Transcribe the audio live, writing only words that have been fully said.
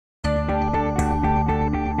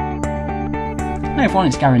Hi everyone,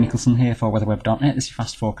 it's Gary Nicholson here for weatherweb.net. This is your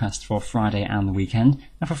fast forecast for Friday and the weekend.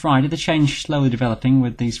 Now for Friday, the change slowly developing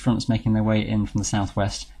with these fronts making their way in from the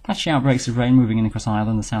southwest. Patchy outbreaks of rain moving in across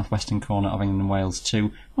Ireland, the southwestern corner of England and Wales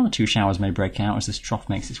too. One or two showers may break out as this trough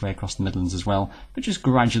makes its way across the Midlands as well, but just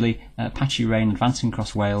gradually patchy rain advancing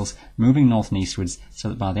across Wales, moving north and eastwards so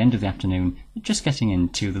that by the end of the afternoon, just getting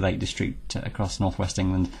into the Lake District across northwest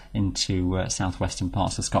England into southwestern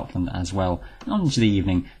parts of Scotland as well. And on into the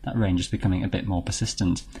evening, that rain just becoming a bit more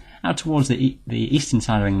persistent. Out towards the eastern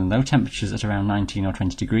side of England though, temperatures at around 19 or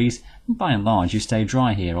 20 degrees, and by and large you stay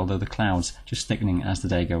dry here, although the clouds just thickening as the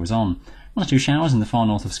day goes on. One or two showers in the far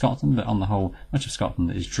north of Scotland, but on the whole much of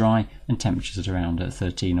Scotland is dry and temperatures at around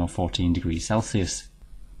 13 or 14 degrees Celsius.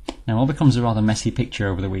 Now all becomes a rather messy picture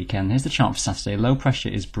over the weekend. Here's the chart for Saturday. Low pressure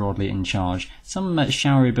is broadly in charge. Some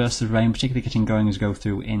showery bursts of rain, particularly getting going as we go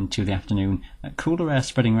through into the afternoon. Cooler air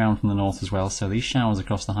spreading around from the north as well, so these showers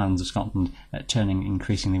across the Highlands of Scotland turning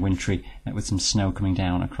increasingly wintry with some snow coming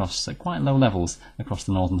down across quite low levels across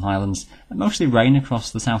the Northern Highlands. Mostly rain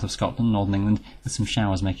across the south of Scotland, northern England, with some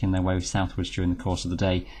showers making their way southwards during the course of the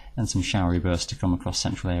day, and some showery bursts to come across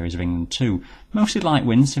central areas of England too. Mostly light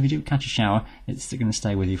winds, so if you do catch a shower, it's going to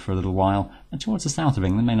stay with you for a little while. And towards the south of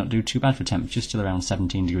England may not do too bad for temperatures, still around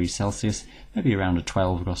 17 degrees Celsius, maybe around a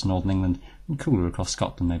 12 across northern England, and cooler across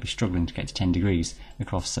Scotland, maybe struggling to get to 10 degrees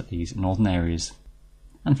across these northern areas.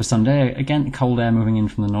 And for Sunday, again, cold air moving in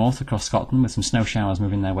from the north across Scotland, with some snow showers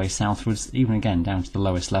moving their way southwards, even again down to the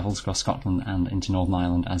lowest levels across Scotland and into Northern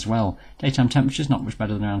Ireland as well. Daytime temperatures not much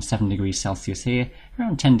better than around 7 degrees Celsius here.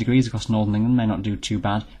 Around 10 degrees across Northern England may not do too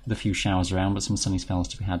bad, with a few showers around, but some sunny spells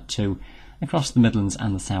to be had too. Across the Midlands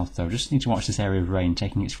and the south though, just need to watch this area of rain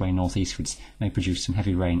taking its way northeastwards may produce some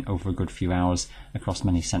heavy rain over a good few hours across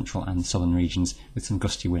many central and southern regions, with some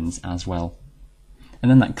gusty winds as well. And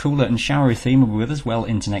then that cooler and showery theme will be with us well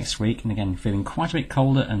into next week, and again feeling quite a bit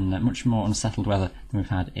colder and much more unsettled weather than we've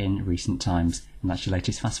had in recent times. And that's your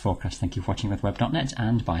latest fast forecast. Thank you for watching weatherweb.net,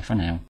 and bye for now.